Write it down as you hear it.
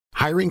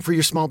Hiring for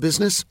your small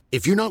business?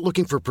 If you're not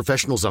looking for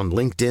professionals on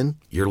LinkedIn,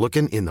 you're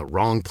looking in the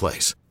wrong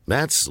place.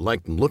 That's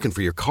like looking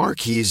for your car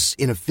keys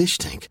in a fish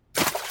tank.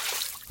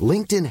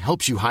 LinkedIn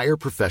helps you hire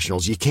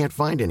professionals you can't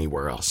find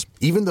anywhere else,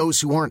 even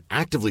those who aren't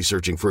actively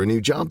searching for a new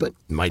job but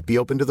might be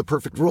open to the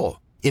perfect role.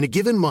 In a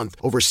given month,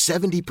 over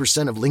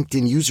 70% of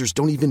LinkedIn users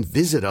don't even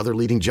visit other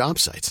leading job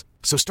sites.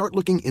 So start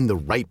looking in the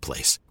right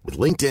place. With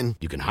LinkedIn,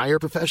 you can hire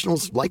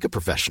professionals like a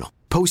professional.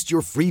 Post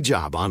your free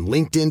job on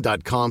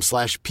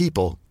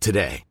linkedin.com/people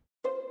today.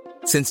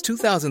 Since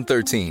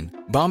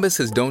 2013, Bombas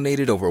has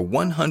donated over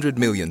 100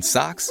 million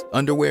socks,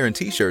 underwear, and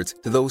T-shirts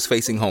to those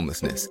facing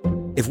homelessness.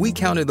 If we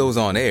counted those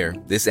on air,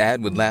 this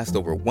ad would last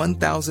over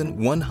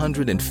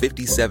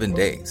 1,157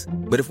 days.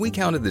 But if we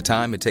counted the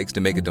time it takes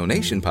to make a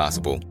donation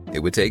possible, it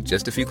would take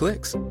just a few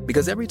clicks.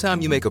 Because every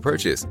time you make a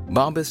purchase,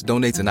 Bombas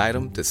donates an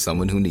item to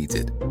someone who needs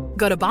it.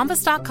 Go to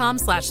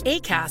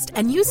bombas.com/ACAST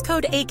and use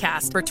code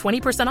ACAST for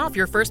 20% off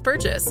your first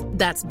purchase.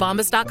 That's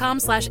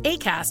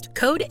bombas.com/ACAST,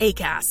 code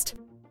ACAST.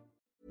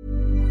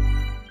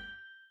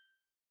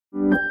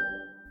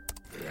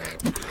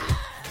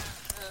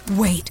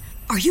 Wait,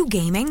 are you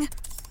gaming?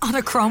 On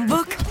a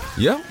Chromebook?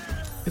 Yep.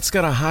 It's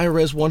got a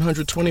high-res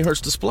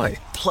 120Hz display,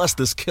 plus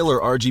this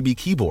killer RGB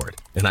keyboard.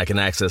 And I can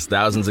access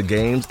thousands of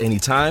games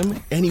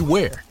anytime,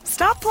 anywhere.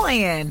 Stop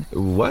playing.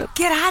 What?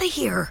 Get out of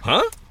here.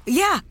 Huh?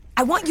 Yeah,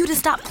 I want you to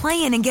stop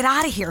playing and get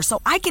out of here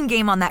so I can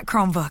game on that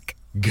Chromebook.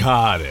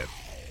 Got it.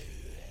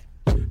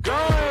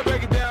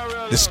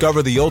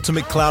 Discover the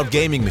ultimate cloud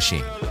gaming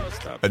machine.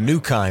 A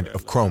new kind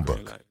of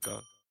Chromebook.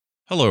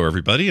 Hello,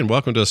 everybody, and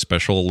welcome to a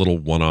special little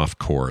one-off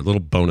core, little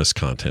bonus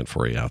content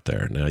for you out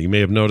there. Now, you may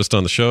have noticed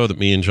on the show that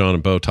me and John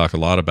and Bo talk a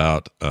lot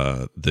about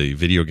the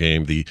video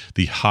game, the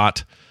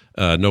hot,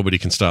 nobody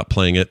can stop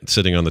playing it,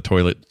 sitting on the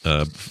toilet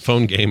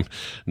phone game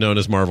known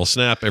as Marvel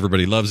Snap.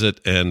 Everybody loves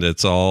it, and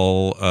it's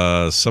all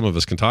some of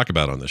us can talk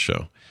about on this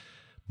show.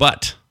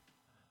 But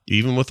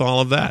even with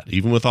all of that,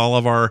 even with all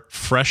of our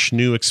fresh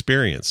new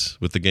experience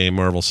with the game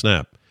Marvel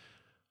Snap,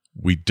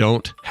 we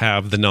don't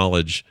have the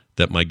knowledge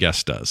that my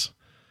guest does.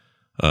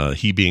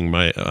 He being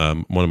my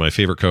one of my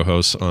favorite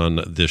co-hosts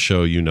on this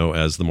show, you know,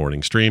 as The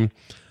Morning Stream,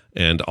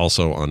 and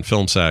also on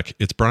Film Sack.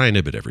 It's Brian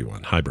Ibbott,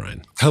 everyone. Hi,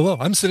 Brian. Hello.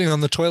 I'm sitting on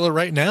the toilet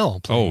right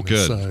now. Oh,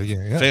 good.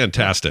 Yeah.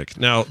 Fantastic.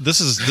 Now,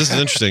 this is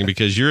interesting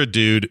because you're a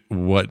dude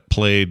what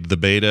played the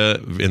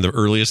beta in the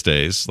earliest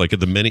days. Like at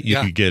the minute you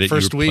could get it,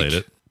 first you week. played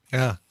it.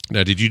 Yeah.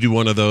 Now, did you do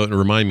one of those?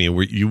 Remind me,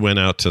 where you went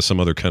out to some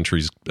other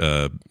country's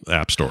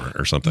app store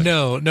or something?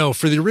 No.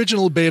 For the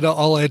original beta,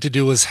 all I had to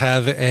do was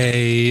have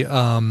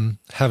an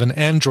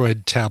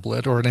Android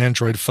tablet or an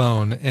Android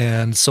phone,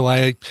 and so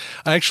I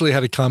actually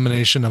had a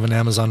combination of an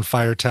Amazon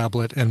Fire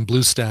tablet and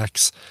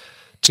BlueStacks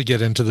to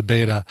get into the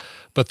beta.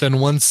 But then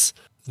once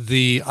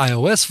the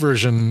iOS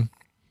version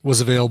was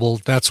available,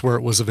 that's where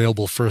it was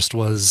available first.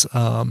 Was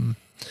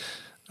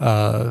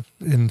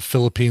in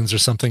Philippines or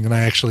something, and I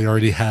actually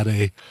already had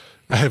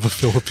I have a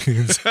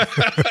Philippines.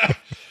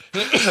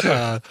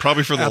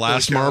 Probably for the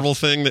last Marvel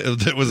thing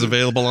that was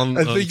available on.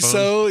 I think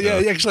so.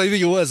 Yeah, actually, I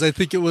think it was. I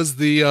think it was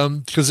the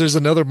because there's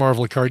another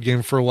Marvel card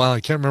game for a while. I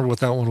can't remember what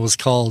that one was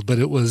called, but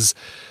it was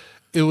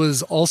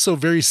also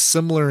very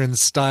similar in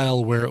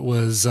style, where it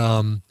was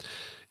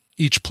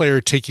each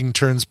player taking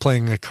turns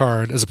playing a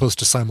card as opposed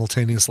to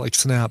simultaneous like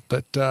Snap,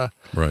 but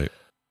right.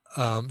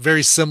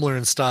 Very similar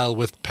in style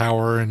with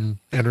power and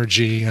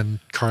energy and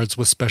cards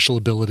with special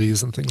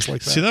abilities and things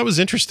like that. See, that was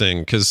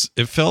interesting because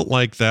it felt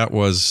like that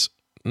was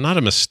not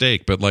a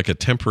mistake, but like a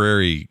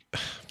temporary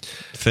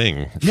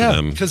thing for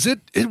them. Yeah, because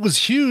it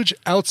was huge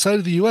outside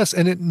of the U.S.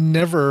 and it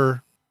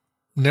never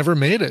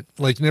made it.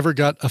 Like, never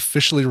got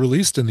officially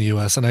released in the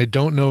U.S. And I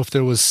don't know if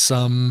there was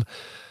some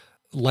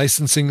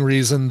licensing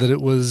reason that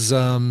it was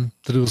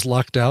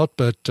locked out,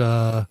 but.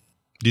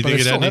 Do you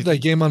think I still have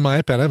that game on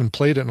my iPad? I haven't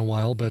played it in a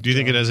while, but do you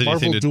think it has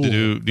anything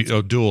to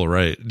do? Duel,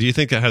 right? Do you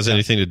think it has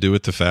anything to do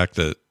with the fact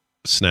that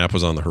Snap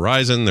was on the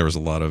horizon? There was a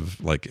lot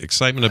of like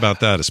excitement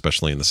about that,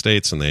 especially in the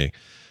States, and they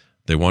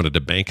wanted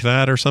to bank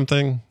that or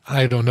something.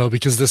 I don't know,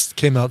 because this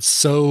came out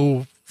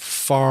so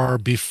far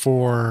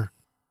before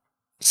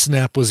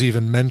Snap was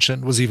even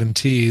mentioned, was even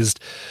teased.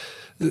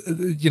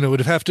 You know, it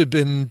would have to have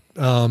been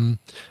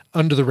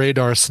under the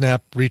radar,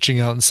 Snap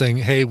reaching out and saying,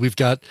 hey,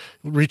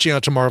 reaching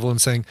out to Marvel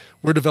and saying,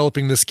 we're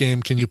developing this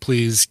game. Can you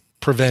please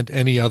prevent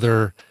any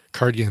other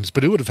card games?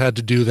 But it would have had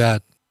to do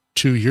that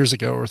 2 years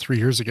ago or 3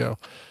 years ago.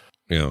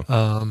 Yeah.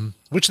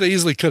 Which they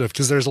easily could have,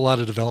 because there's a lot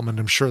of development,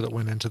 I'm sure, that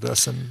went into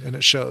this, and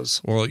it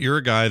shows. Well, you're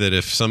a guy that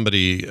if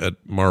somebody at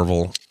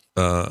Marvel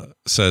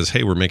says,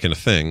 hey, we're making a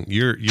thing,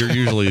 you're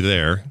usually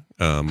there.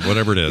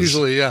 Whatever it is.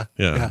 Usually, yeah.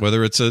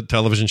 Whether it's a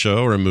television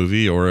show or a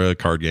movie or a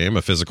card game,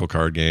 a physical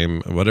card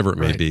game, whatever it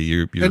may be.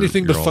 You're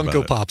anything but all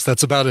Funko Pops.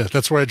 That's about it.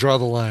 That's where I draw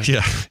the line.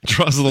 Yeah,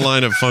 draws the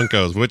line of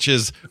Funkos, which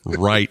is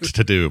right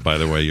to do, by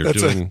the way.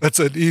 That's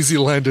an easy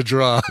line to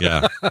draw.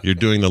 Yeah, you're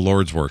doing the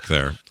Lord's work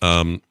there.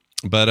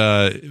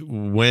 But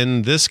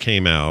when this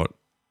came out,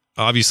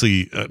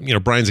 obviously,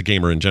 Brian's a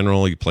gamer in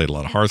general. He played a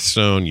lot of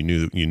Hearthstone.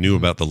 You knew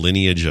about the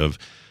lineage of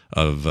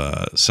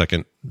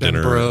Second Ben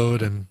Dinner,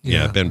 Brode and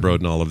Ben Brode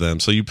and all of them.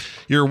 So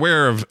you're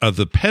aware of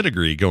the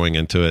pedigree going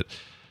into it.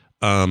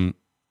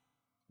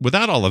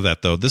 Without all of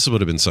that, though, this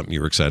would have been something you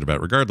were excited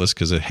about, regardless,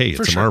 because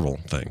it's a Marvel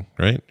thing,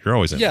 right? You're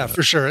always into that.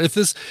 For sure. If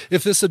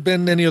this had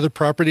been any other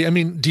property, I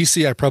mean,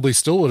 DC, I probably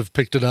still would have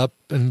picked it up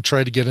and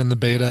tried to get in the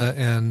beta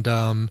and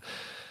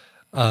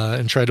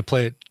try to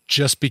play it,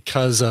 just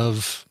because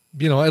of,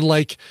 I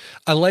like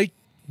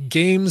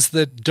games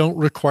that don't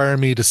require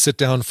me to sit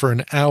down for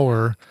an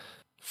hour,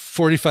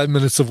 45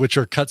 minutes of which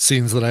are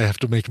cutscenes that I have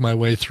to make my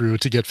way through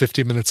to get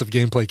 15 minutes of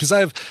gameplay, because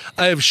I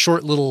have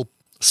short little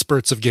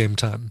spurts of game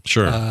time.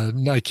 Sure.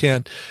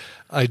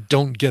 I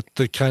don't get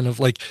the kind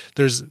of, like,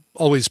 there's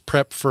always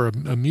prep for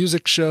a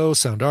music show,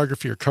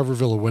 soundography or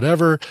Coverville or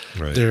whatever.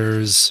 Right.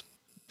 There's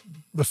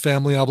the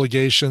family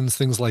obligations,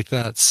 things like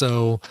that.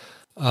 So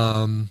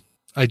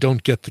I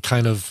don't get the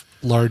kind of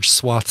large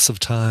swaths of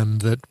time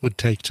that would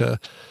take to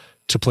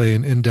play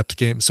an in-depth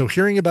game. So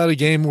hearing about a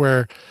game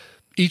where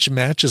each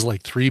match is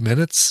like 3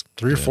 minutes,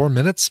 3 or 4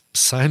 minutes,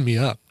 sign me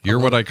up. You're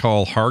what I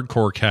call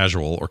hardcore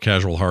casual, or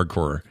casual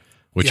hardcore,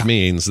 which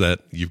means that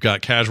you've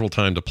got casual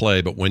time to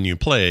play, but when you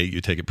play, you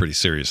take it pretty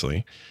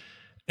seriously.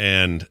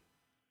 And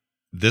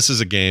this is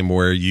a game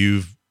where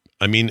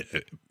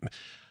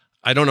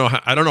I don't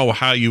know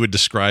how you would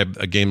describe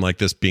a game like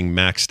this being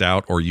maxed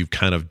out, or you've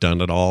kind of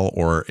done it all,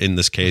 or in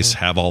this case,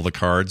 have all the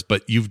cards,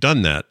 but you've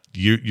done that.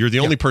 You're the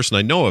only person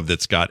I know of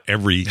that's got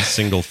every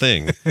single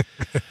thing.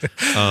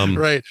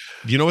 Right.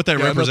 Do you know what that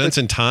represents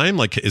in time?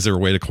 Like, is there a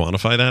way to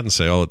quantify that and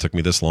say, oh, it took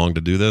me this long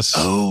to do this?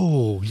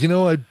 Oh,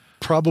 I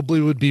probably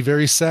would be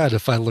very sad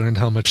if I learned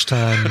how much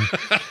time,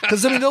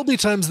 because there'll be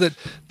times that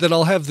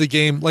I'll have the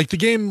game, like the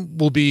game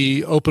will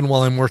be open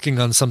while I'm working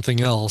on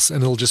something else,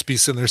 and it'll just be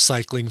sitting there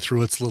cycling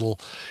through its little,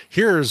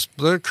 here's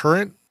the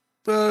current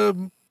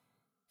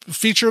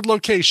featured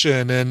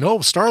location,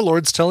 and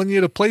Star-Lord's telling you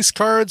to place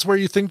cards where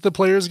you think the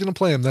player is going to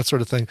play them, that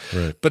sort of thing.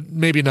 Right. But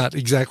maybe not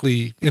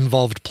exactly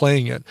involved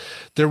playing it.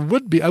 I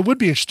would be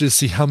interested to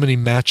see how many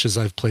matches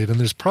I've played, and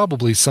there's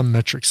probably some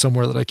metric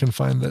somewhere that I can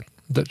find that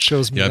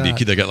shows me that.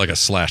 They got like a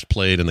slashed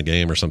played in the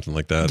game or something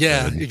like that.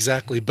 Yeah,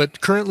 exactly.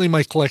 But currently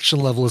my collection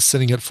level is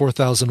sitting at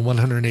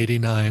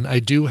 4,189. I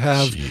do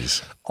have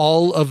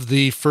all of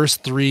the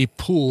first 3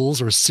 pools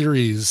or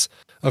series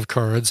of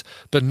cards,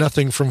 but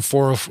nothing from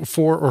 4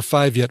 or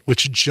 5 yet,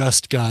 which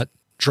just got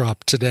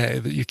dropped today,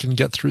 that you can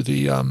get through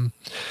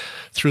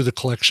the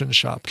collection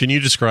shop. Can you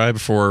describe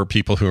for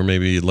people who are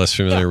maybe less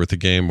familiar with the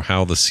game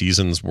how the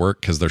seasons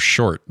work? Because they're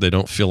short. They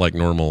don't feel like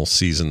normal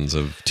seasons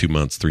of 2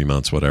 months, 3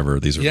 months, whatever.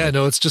 These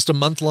are it's just a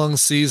month-long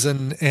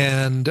season,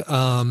 and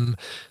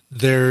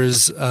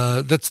there's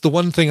that's the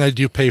one thing I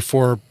do pay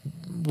for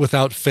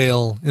without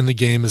fail in the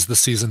game is the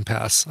season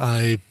pass.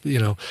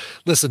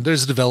 Listen,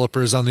 there's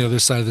developers on the other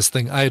side of this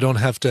thing. I don't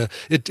have to,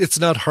 it's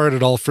not hard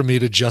at all for me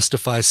to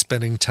justify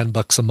spending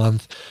 $10 a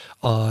month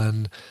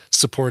on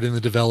supporting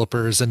the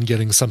developers and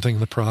getting something in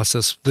the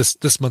process.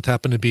 This month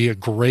happened to be a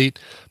great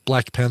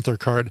Black Panther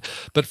card,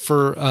 but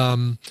for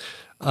 1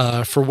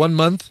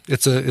 month,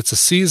 it's a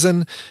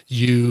season.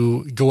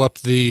 You go up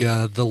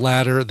the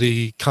ladder,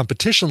 the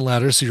competition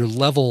ladder. So your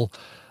level,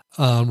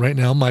 right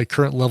now, my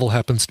current level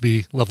happens to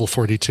be level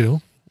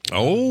 42.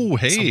 Oh,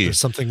 hey, there's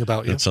something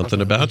about you. That's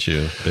something about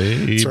you,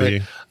 baby. That's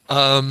right.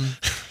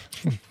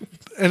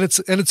 And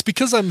it's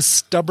because I'm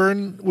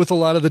stubborn with a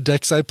lot of the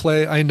decks I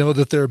play. I know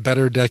that there are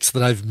better decks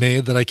that I've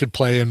made that I could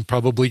play and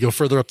probably go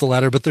further up the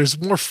ladder, but there's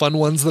more fun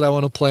ones that I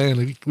want to play,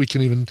 and we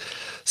can even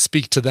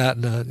speak to that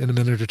in a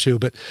minute or two.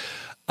 But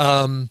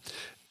and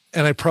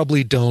I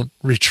probably don't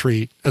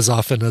retreat as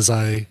often as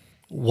I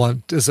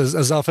want,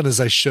 as often as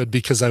I should,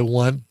 because I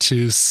want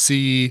to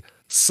see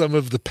some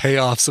of the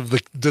payoffs of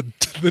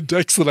the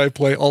decks that I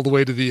play all the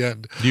way to the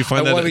end. Do you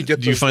find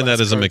that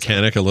as a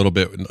mechanic a little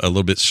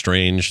bit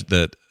strange,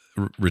 that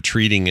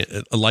retreating,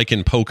 like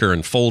in poker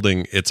and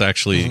folding, it's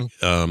actually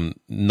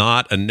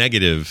not a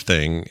negative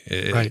thing.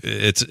 Right.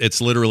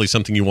 It's literally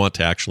something you want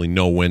to actually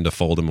know when to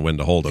fold them and when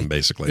to hold them,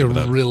 basically. It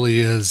really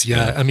is.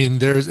 Yeah. I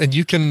mean, and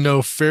you can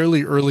know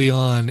fairly early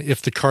on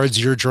if the cards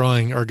you're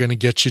drawing are going to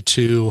get you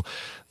to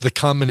the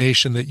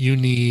combination that you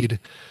need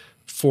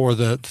for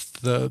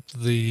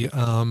the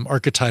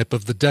archetype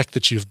of the deck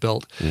that you've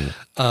built.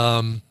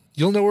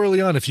 You'll know early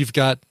on if you've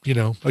got,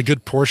 a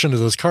good portion of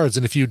those cards.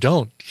 And if you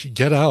don't,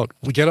 get out.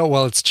 We get out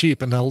while it's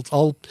cheap. And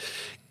I'll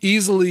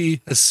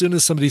easily, as soon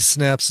as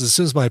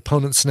my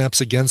opponent snaps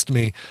against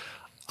me,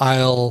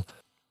 I'll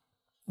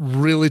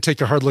really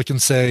take a hard look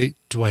and say,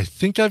 do I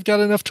think I've got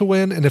enough to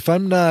win? And if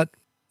I'm not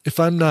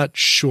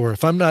sure,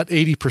 if I'm not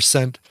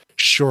 80%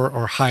 sure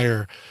or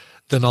higher,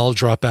 then I'll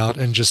drop out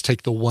and just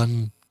take the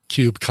 1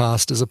 cube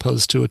cost as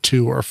opposed to a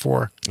 2 or a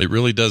 4. It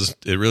really does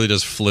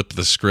flip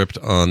the script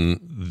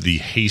on the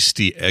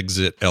hasty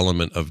exit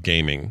element of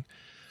gaming.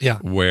 Yeah.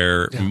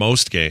 Where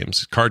most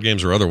games, card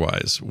games or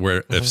otherwise,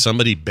 where if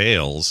somebody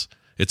bails,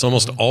 it's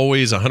almost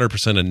always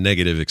 100% a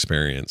negative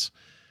experience.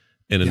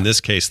 And in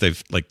this case,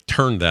 they've like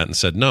turned that and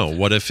said, no,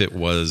 what if it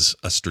was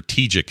a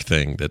strategic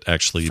thing that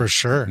actually for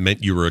sure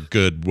meant you were a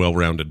good,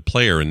 well-rounded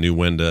player and knew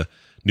when to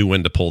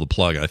pull the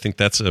plug. I think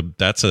that's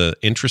a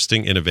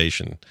interesting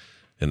innovation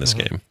in this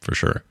game for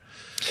sure.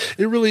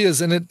 It really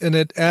is, and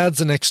it adds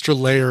an extra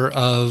layer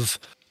of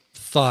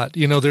thought.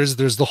 You know, there's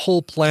the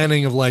whole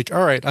planning of like,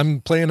 all right,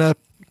 I'm playing a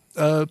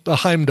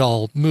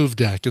Heimdall move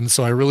deck, and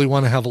so I really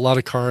want to have a lot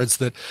of cards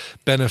that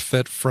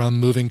benefit from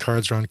moving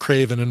cards around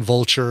Craven and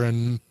Vulture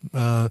and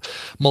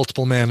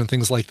multiple man and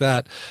things like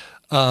that.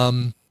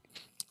 But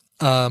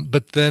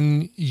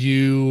then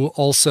you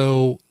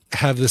also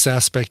have this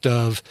aspect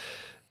of,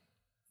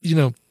 you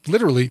know,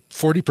 literally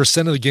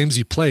 40% of the games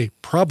you play,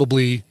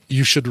 probably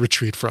you should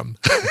retreat from.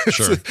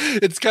 Sure.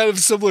 It's kind of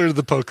similar to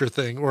the poker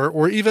thing,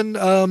 or even,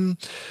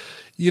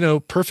 you know,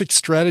 perfect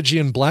strategy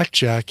in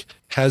blackjack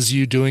has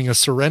you doing a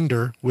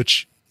surrender,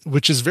 which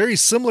is very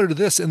similar to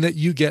this in that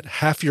you get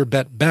half your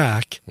bet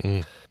back.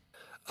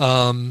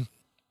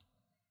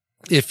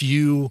 If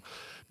you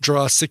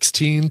draw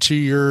 16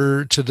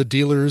 to the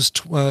dealer's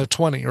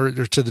 20 or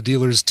to the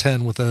dealer's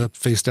 10 with a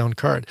face down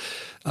card.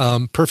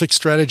 Perfect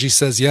strategy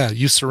says, yeah,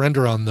 you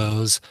surrender on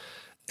those.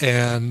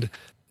 And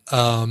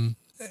a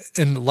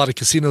lot of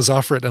casinos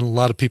offer it and a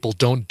lot of people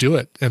don't do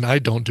it. And I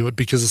don't do it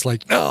because it's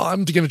like, no,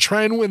 I'm going to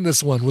try and win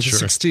this one with a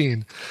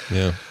 16.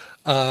 Yeah.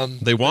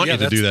 They want you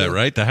to do that,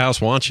 right? The house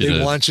wants you to.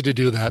 They want you to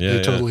do that.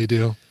 They totally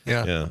do.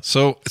 Yeah. Yeah.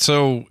 So,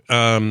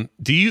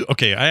 do you,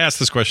 okay, I asked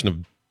this question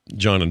of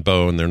John and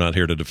Bo, and they're not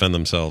here to defend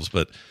themselves,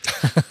 but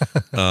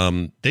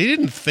they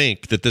didn't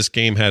think that this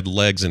game had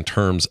legs in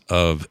terms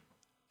of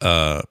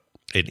an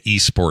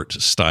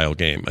esport style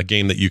game, a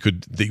game that you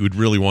would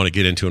really want to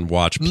get into and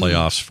watch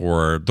playoffs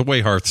for, the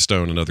way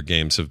Hearthstone and other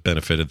games have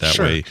benefited that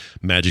way.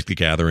 Magic the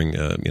Gathering,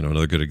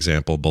 another good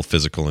example, both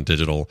physical and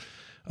digital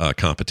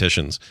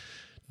competitions.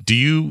 Do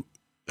you?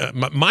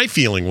 My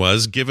feeling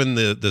was, given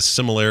the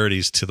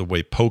similarities to the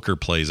way poker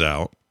plays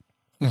out,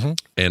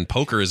 and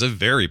poker is a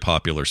very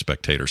popular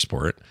spectator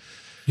sport.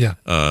 Yeah.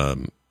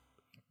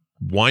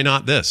 Why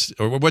not this?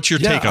 Or what's your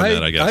take on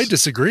that, I guess? I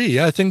disagree.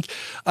 I think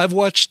I've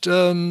watched,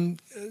 one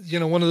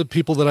of the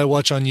people that I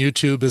watch on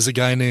YouTube is a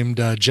guy named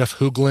Jeff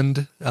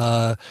Hoogland.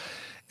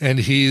 And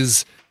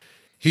he's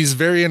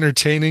very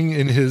entertaining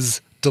in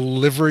his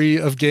delivery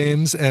of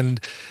games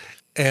and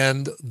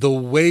the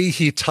way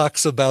he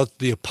talks about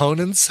the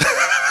opponents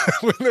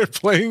when they're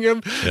playing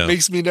him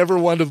makes me never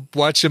want to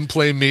watch him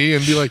play me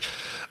and be like,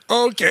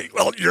 okay,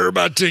 well, you're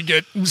about to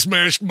get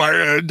smashed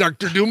by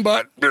Dr.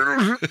 Doombot.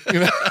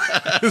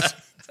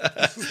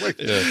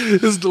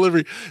 His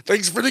delivery.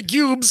 Thanks for the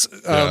cubes.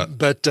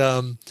 But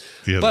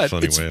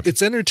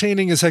it's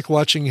entertaining as heck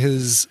watching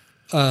his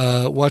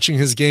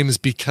games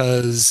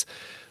because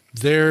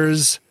there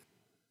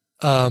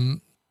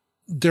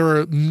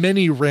are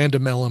many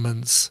random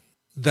elements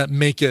that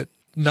make it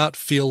not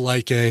feel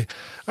like all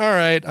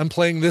right, I'm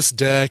playing this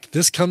deck.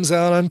 This comes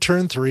out on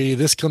turn 3.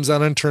 This comes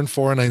out on turn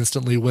 4, and I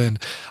instantly win.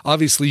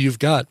 Obviously, you've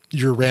got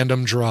your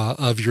random draw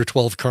of your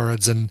 12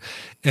 cards and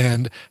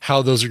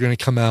how those are going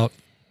to come out.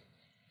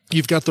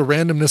 You've got the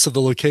randomness of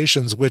the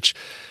locations, which,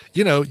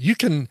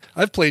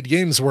 I've played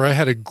games where I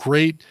had a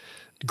great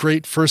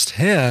first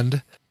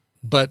hand,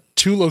 but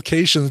two of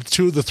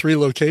the 3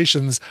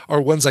 locations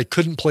are ones I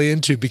couldn't play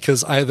into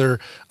because either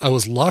I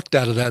was locked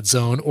out of that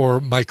zone or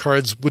my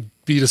cards would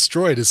be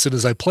destroyed as soon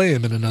as I play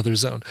them in another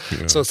zone.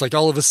 Yeah. So it's like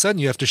all of a sudden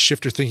you have to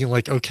shift your thinking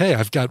like, okay,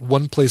 I've got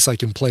one place I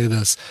can play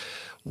this.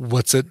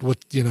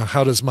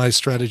 How does my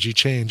strategy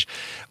change?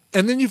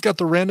 And then you've got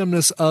the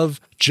randomness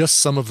of just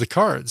some of the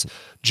cards.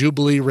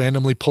 Jubilee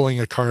randomly pulling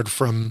a card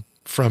from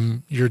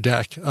your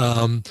deck.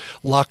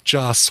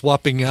 Lockjaw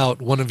swapping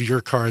out one of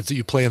your cards that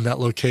you play in that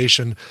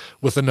location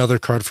with another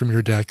card from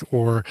your deck,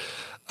 or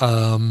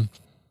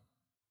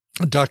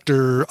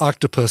Dr.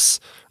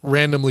 Octopus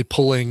randomly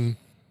pulling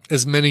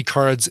as many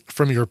cards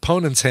from your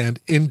opponent's hand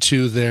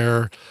into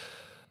that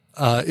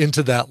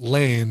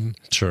lane.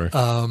 Sure.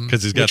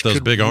 Because he's got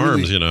those big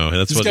arms, that's what he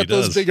does. He's got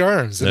those big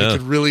arms, and it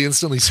could really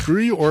instantly screw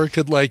you, or it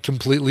could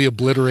completely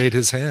obliterate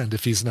his hand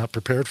if he's not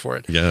prepared for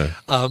it. Yeah.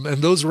 And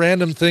those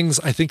random things,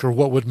 I think, are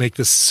what would make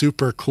this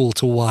super cool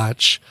to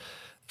watch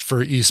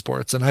for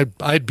esports. And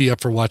I'd be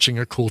up for watching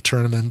a cool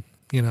tournament,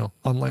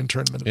 online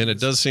tournament. And it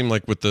does seem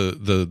like with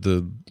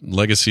the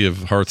legacy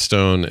of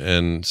Hearthstone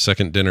and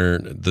Second Dinner,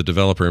 the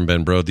developer and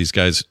Ben Brode, these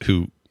guys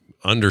who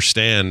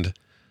understand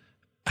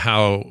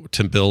how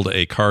to build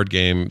a card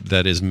game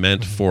that is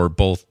meant for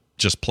both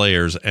just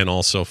players and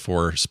also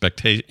for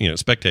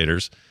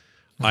spectators.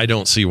 I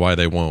don't see why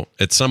they won't.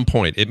 At some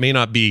point, it may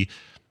not be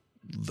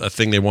a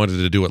thing they wanted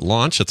to do at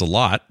launch. It's a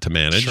lot to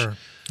manage. Sure.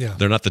 Yeah.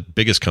 They're not the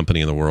biggest company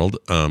in the world,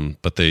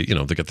 but they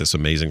got this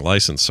amazing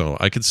license. So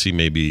I could see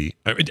maybe.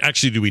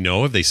 Actually, do we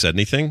know? Have they said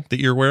anything that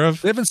you're aware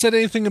of? They haven't said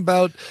anything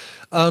about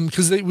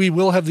because we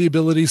will have the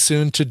ability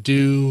soon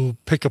to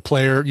pick a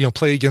player,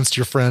 play against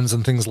your friends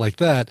and things like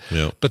that.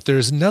 Yeah. But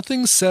there's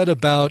nothing said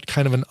about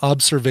kind of an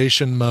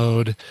observation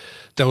mode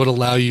that would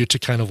allow you to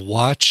kind of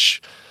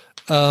watch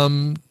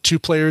 2 two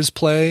players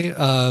play,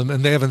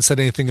 and they haven't said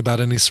anything about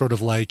any sort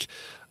of like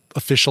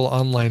official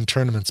online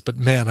tournaments, but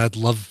man, I'd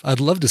love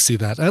to see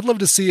that. I'd love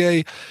to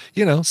see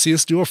see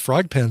us do a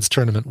Frog Pants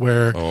tournament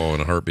where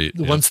in a heartbeat.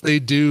 Once they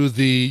do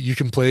you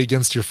can play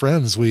against your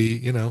friends. We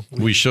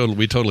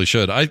totally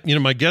should.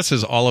 My guess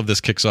is all of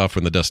this kicks off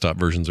when the desktop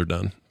versions are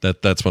done.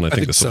 That's when I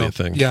think this will be a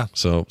thing. Yeah.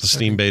 So the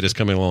Steam beta is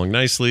coming along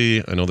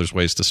nicely. I know there's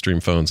ways to stream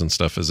phones and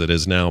stuff as it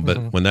is now,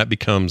 but when that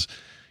becomes,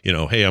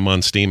 hey, I'm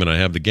on Steam and I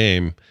have the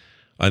game,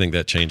 I think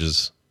that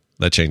changes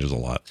a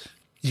lot.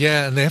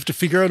 Yeah, and they have to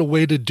figure out a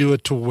way to do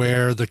it to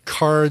where the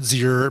cards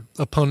your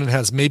opponent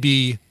has,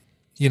 maybe,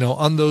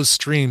 on those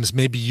streams,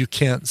 maybe you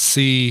can't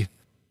see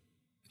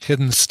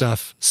hidden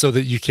stuff so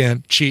that you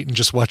can't cheat and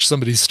just watch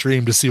somebody's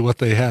stream to see what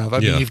they have. I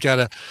mean,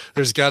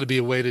 there's got to be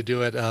a way to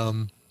do it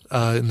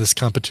in this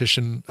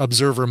competition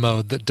observer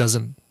mode that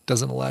doesn't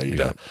allow you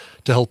to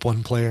help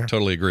one player.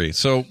 Totally agree.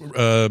 So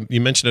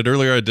you mentioned it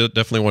earlier. I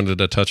definitely wanted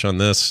to touch on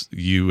this.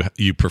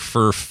 You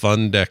prefer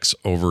fun decks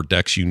over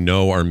decks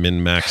are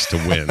min-max to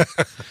win.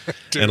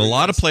 And a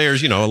lot of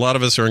players, a lot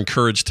of us are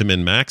encouraged to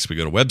min-max. We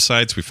go to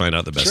websites, we find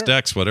out the best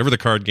decks, whatever the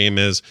card game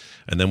is,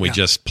 and then we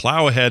just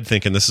plow ahead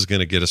thinking this is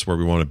going to get us where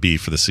we want to be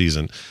for the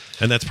season.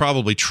 And that's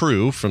probably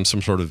true from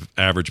some sort of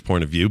average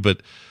point of view, but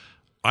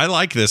I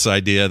like this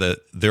idea that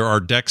there are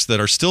decks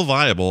that are still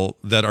viable,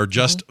 that are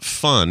just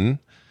fun.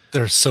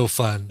 They're so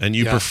fun. And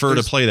you prefer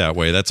to play that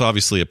way. That's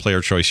obviously a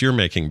player choice you're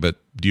making, but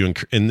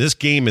in this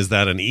game, is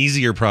that an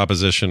easier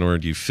proposition, or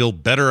do you feel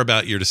better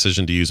about your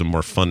decision to use a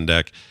more fun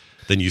deck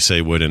than you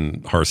say would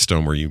in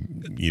Hearthstone, where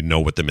you know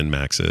what the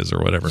min-max is or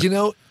whatever?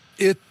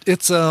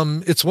 It's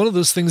one of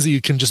those things that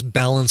you can just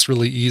balance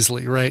really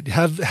easily, right?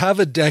 Have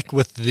a deck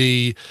with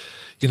the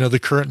the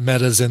current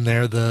metas in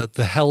there,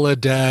 the Hela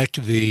deck,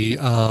 the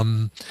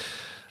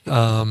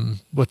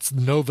what's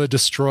Nova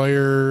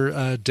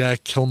Destroyer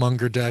deck,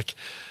 Killmonger deck.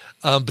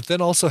 But then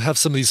also have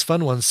some of these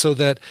fun ones, so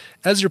that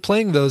as you're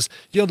playing those,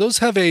 those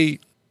have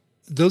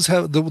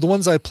the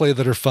ones I play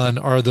that are fun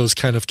are those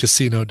kind of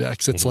casino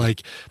decks. It's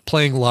like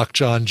playing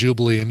Lockjaw and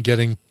Jubilee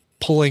and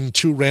pulling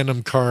two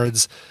random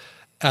cards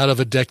out of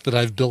a deck that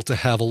I've built to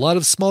have a lot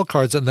of small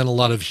cards and then a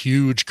lot of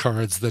huge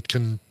cards that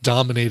can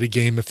dominate a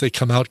game if they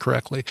come out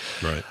correctly.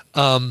 Right.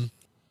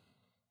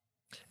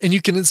 And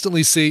you can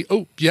instantly see,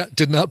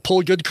 did not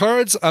pull good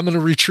cards. I'm going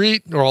to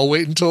retreat, or I'll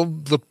wait until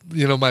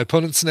my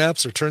opponent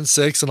snaps or turn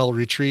 6 and I'll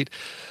retreat.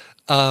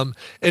 And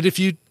if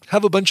you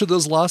have a bunch of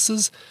those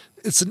losses,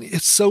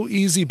 it's so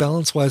easy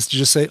balance wise to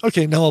just say,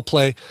 okay, now I'll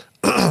play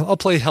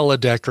Hela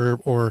deck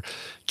or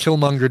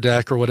Killmonger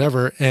deck or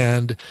whatever,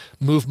 and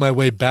move my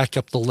way back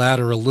up the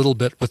ladder a little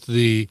bit with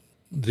the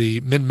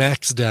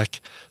min-max deck,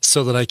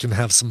 so that I can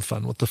have some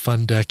fun with the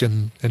fun deck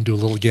and do a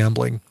little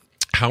gambling.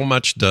 How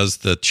much does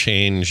the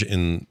change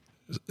in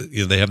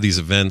they have these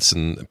events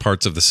and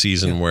parts of the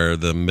season where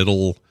the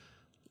middle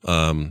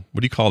what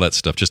do you call that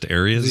stuff, just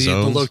areas,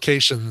 zones, the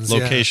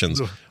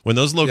locations when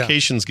those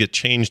locations get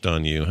changed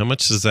on you, how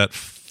much does that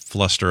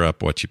fluster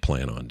up what you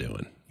plan on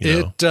doing?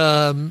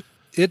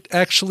 It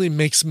actually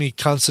makes me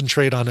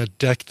concentrate on a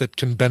deck that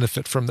can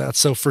benefit from that.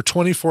 So for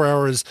 24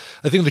 hours,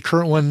 I think the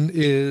current one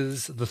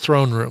is the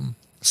Throne Room.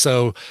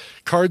 So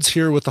cards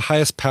here with the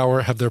highest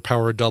power have their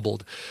power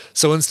doubled.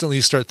 So instantly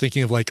you start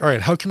thinking of like, all right,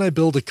 how can I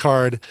build a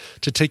card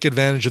to take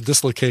advantage of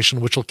this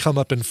location, which will come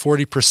up in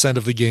 40%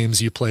 of the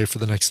games you play for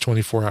the next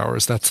 24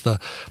 hours. That's the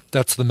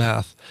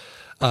math.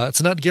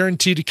 It's not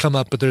guaranteed to come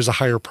up, but there's a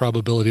higher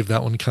probability of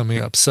that one coming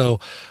up. So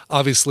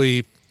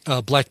obviously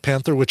Black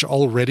Panther, which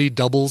already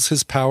doubles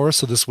his power,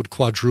 so this would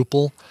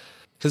quadruple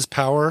his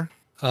power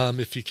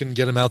if you can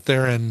get him out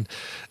there. And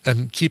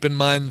keep in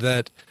mind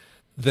that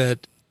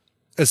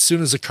as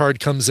soon as a card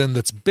comes in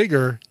that's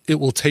bigger, it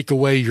will take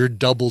away your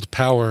doubled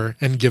power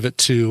and give it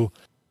to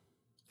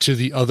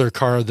the other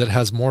card that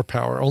has more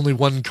power. Only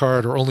one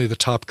card or only the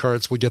top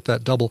cards will get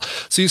that double.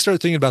 So you start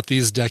thinking about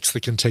these decks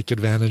that can take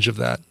advantage of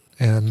that.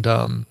 And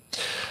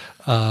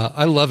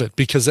I love it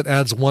because it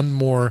adds one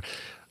more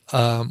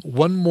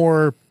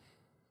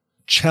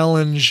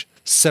challenge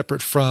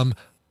separate from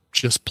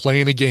just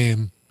playing a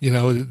game.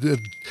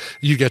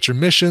 You got your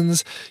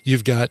missions,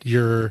 you've got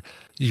your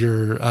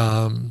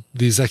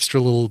these extra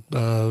little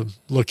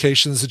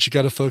locations that you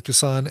got to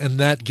focus on, and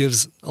that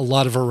gives a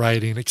lot of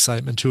variety and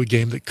excitement to a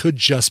game that could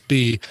just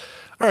be,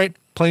 all right,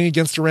 playing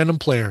against a random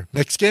player.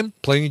 Next game,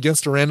 playing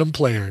against a random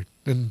player,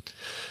 and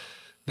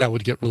that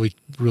would get really,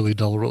 really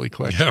dull really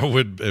quick. Yeah,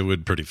 it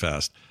would pretty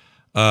fast.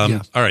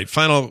 All right,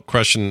 final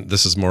question.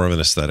 This is more of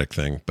an aesthetic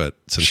thing, but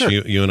since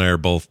you and I are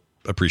both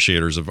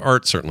appreciators of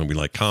art, certainly we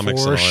like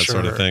comics and all that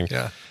sort of thing.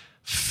 Yeah.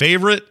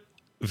 Favorite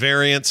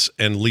variants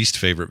and least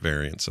favorite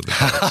variants of the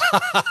cards,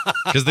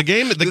 because the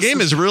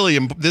game is really,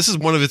 this is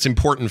one of its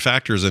important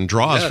factors and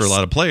draws for a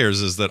lot of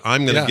players, is that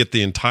I'm going to get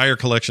the entire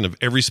collection of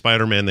every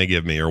Spider-Man they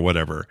give me or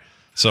whatever.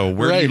 So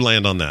where do you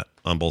land on that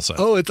on both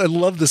sides? I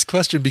love this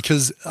question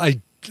because I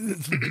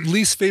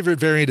least favorite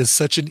variant is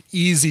such an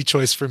easy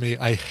choice for me.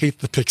 I hate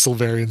the pixel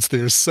variants.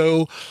 They're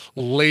so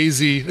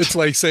lazy. It's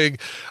like saying,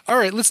 all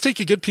right, let's take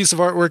a good piece of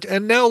artwork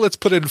and now let's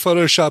put it in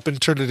Photoshop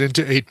and turn it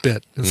into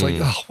 8-bit. It's like,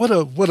 oh,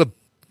 what a.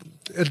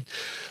 And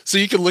so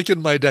you can look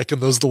in my deck,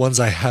 and those are the ones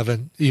I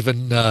haven't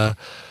even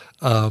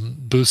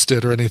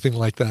boosted or anything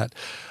like that.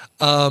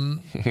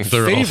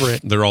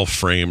 They're all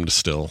framed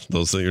still.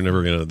 Those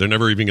that they're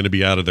never even gonna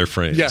be out of their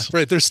frames. Yeah,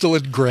 right. They're still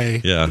in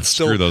gray. Yeah,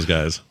 screw those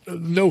guys.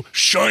 No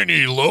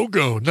shiny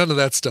logo. None of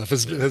that stuff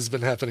has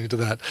been happening to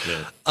that.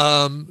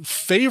 Yeah.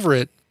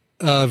 Favorite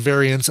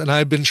variants, and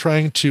I've been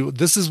trying to.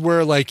 This is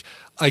where like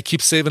I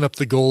keep saving up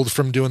the gold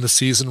from doing the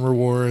season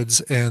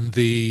rewards and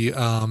the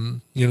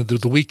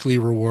the weekly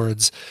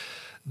rewards.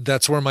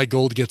 That's where my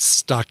gold gets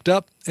stocked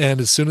up,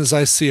 and as soon as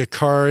I see a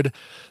card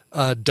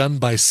done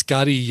by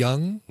Scotty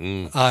Young,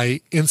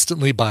 I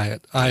instantly buy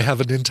it. I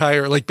have an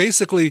entire,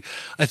 basically,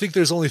 I think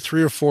there's only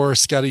 3 or 4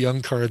 Scotty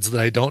Young cards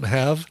that I don't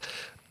have,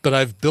 but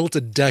I've built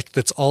a deck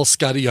that's all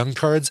Scotty Young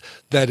cards.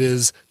 That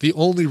is the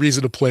only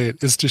reason to play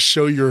it is to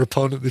show your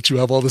opponent that you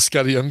have all the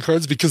Scotty Young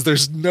cards, because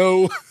there's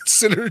no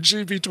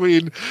synergy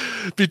between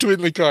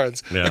the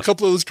cards. Yeah. A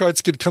couple of those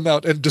cards could come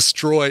out and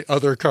destroy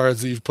other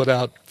cards that you've put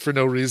out for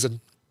no reason.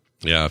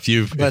 Yeah, if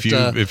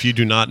you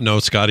do not know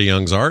Scotty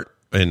Young's art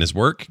and his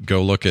work,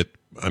 go look at,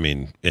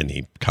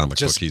 any comic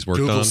book he's worked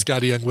Google on.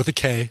 Scotty Young with a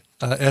K,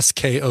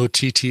 Skottie.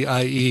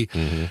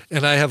 Mm-hmm.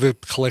 And I have a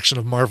collection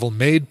of Marvel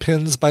Made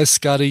pins by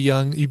Scotty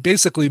Young. He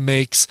basically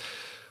makes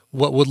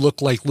what would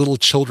look like little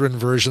children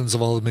versions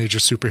of all the major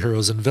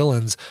superheroes and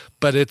villains.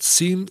 But it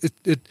seemed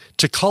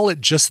to call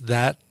it just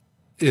that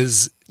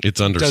it's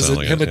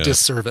underselling him it, a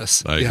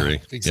disservice. I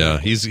agree.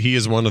 Exactly. Yeah, he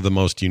is one of the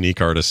most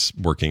unique artists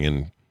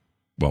working,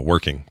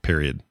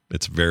 period.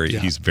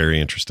 He's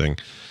very interesting.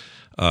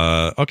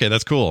 Okay,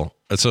 that's cool.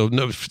 So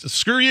no,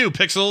 screw you,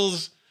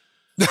 pixels.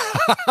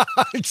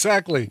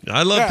 Exactly.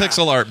 I love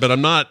pixel art, but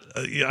I'm not.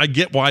 I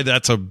get why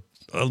that's a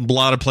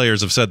lot of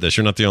players have said this.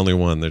 You're not the only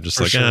one. They're just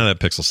that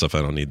pixel stuff.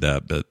 I don't need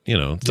that. But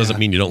it doesn't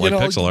mean you don't like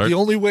pixel art. The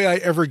only way I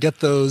ever get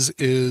those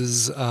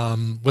is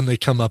when they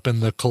come up in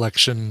the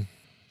collection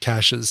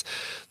caches.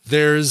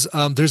 There's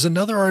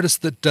another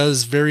artist that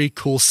does very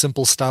cool,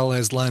 simple,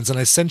 stylized lines, and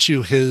I sent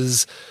you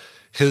his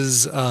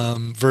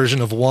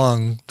version of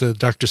Wong, the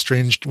Doctor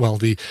Strange. Well,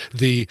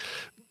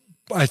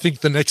 I think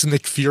the next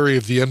Nick Fury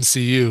of the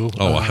MCU.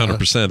 Oh,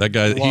 100%. That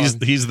guy, Wong.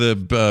 He's the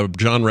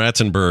John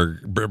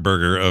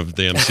Ratzenberger of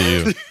the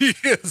MCU. He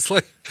is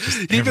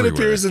he even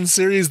appears in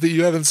series that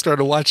you haven't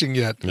started watching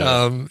yet,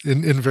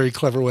 in very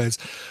clever ways.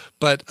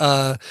 But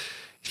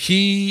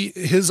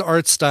his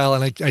art style,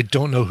 and I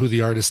don't know who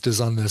the artist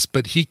is on this,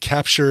 but he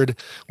captured,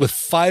 with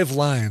 5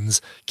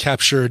 lines,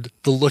 the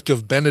look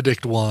of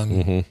Benedict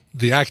Wong,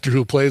 the actor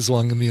who plays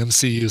Wong in the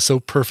MCU, so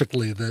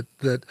perfectly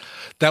that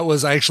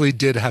was, I actually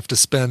did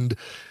spend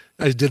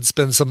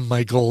some of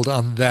my gold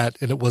on that,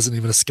 and it wasn't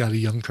even a Scotty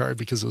Young card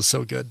because it was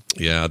so good.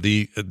 Yeah,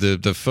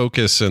 the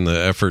focus and the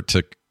effort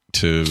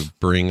to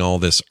bring all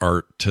this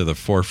art to the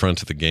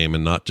forefront of the game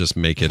and not just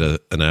make it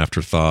an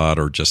afterthought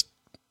or just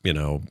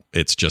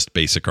it's just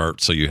basic art,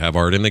 so you have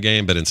art in the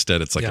game, but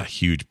instead it's a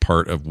huge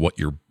part of what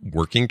you're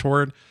working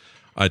toward,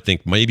 I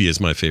think maybe is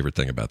my favorite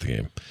thing about the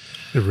game.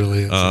 It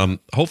really is.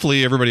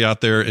 Hopefully everybody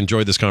out there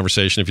enjoyed this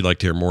conversation. If you'd like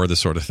to hear more of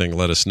this sort of thing,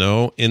 let us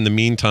know. In the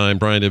meantime,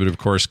 Brian Ibbott, of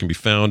course, can be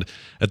found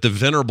at the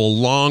venerable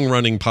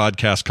long-running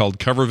podcast called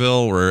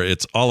Coverville, where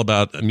it's all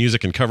about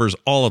music and covers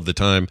all of the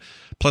time,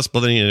 plus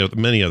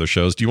many other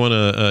shows. Do you want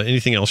to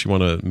anything else you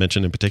want to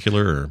mention in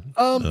particular?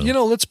 Or,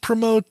 let's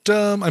promote.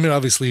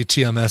 Obviously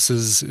TMS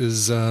is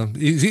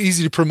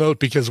easy to promote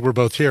because we're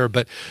both here,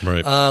 but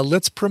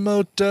let's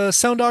promote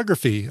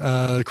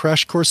Soundography,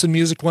 Crash Course in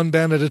Music, one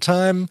band at a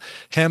time.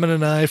 Hammond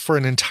and I, for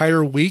an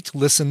entire week,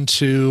 listen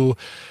to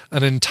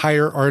an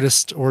entire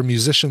artist or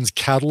musician's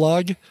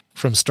catalog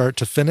from start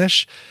to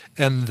finish,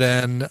 and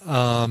then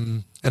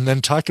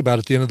talk about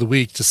at the end of the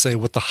week to say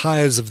what the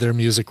highs of their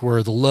music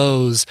were, the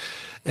lows,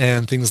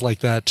 and things like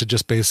that, to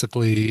just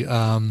basically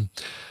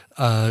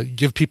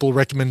give people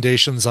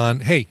recommendations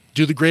on, hey,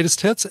 do the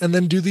greatest hits and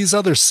then do these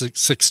other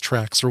six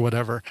tracks or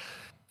whatever.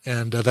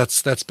 And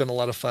that's been a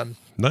lot of fun.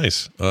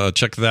 Nice.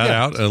 Check that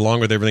out,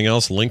 along with everything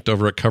else, linked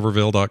over at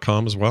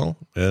coverville.com as well.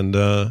 And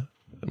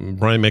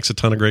Brian makes a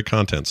ton of great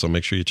content, so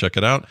make sure you check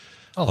it out.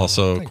 Oh,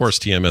 also, thanks. Of course,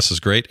 TMS is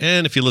great.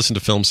 And if you listen to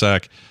Film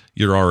Sack,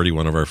 you're already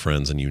one of our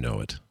friends and you know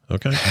it.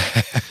 Okay.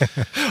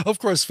 Of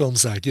course, Film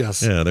Sack,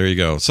 yes. Yeah, there you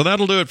go. So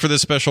that'll do it for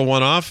this special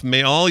one-off.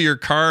 May all your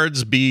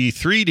cards be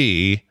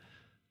 3D,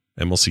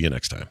 and we'll see you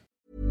next time.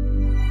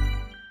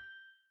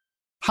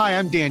 Hi,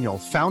 I'm Daniel,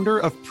 founder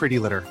of Pretty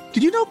Litter.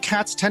 Did you know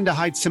cats tend to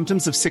hide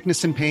symptoms of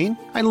sickness and pain?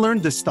 I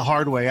learned this the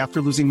hard way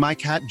after losing my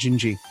cat,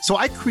 Gingy. So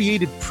I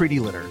created Pretty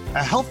Litter,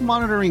 a health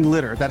monitoring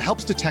litter that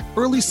helps detect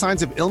early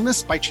signs of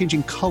illness by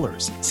changing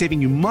colors, saving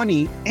you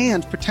money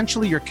and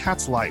potentially your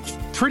cat's life.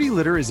 Pretty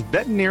Litter is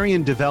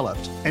veterinarian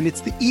developed, and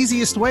it's the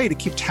easiest way to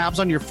keep tabs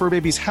on your fur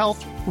baby's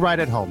health right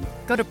at home.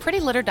 Go to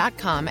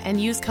prettylitter.com and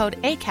use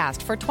code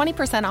ACAST for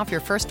 20% off your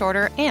first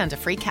order and a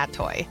free cat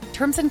toy.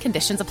 Terms and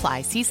conditions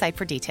apply. See site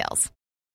for details.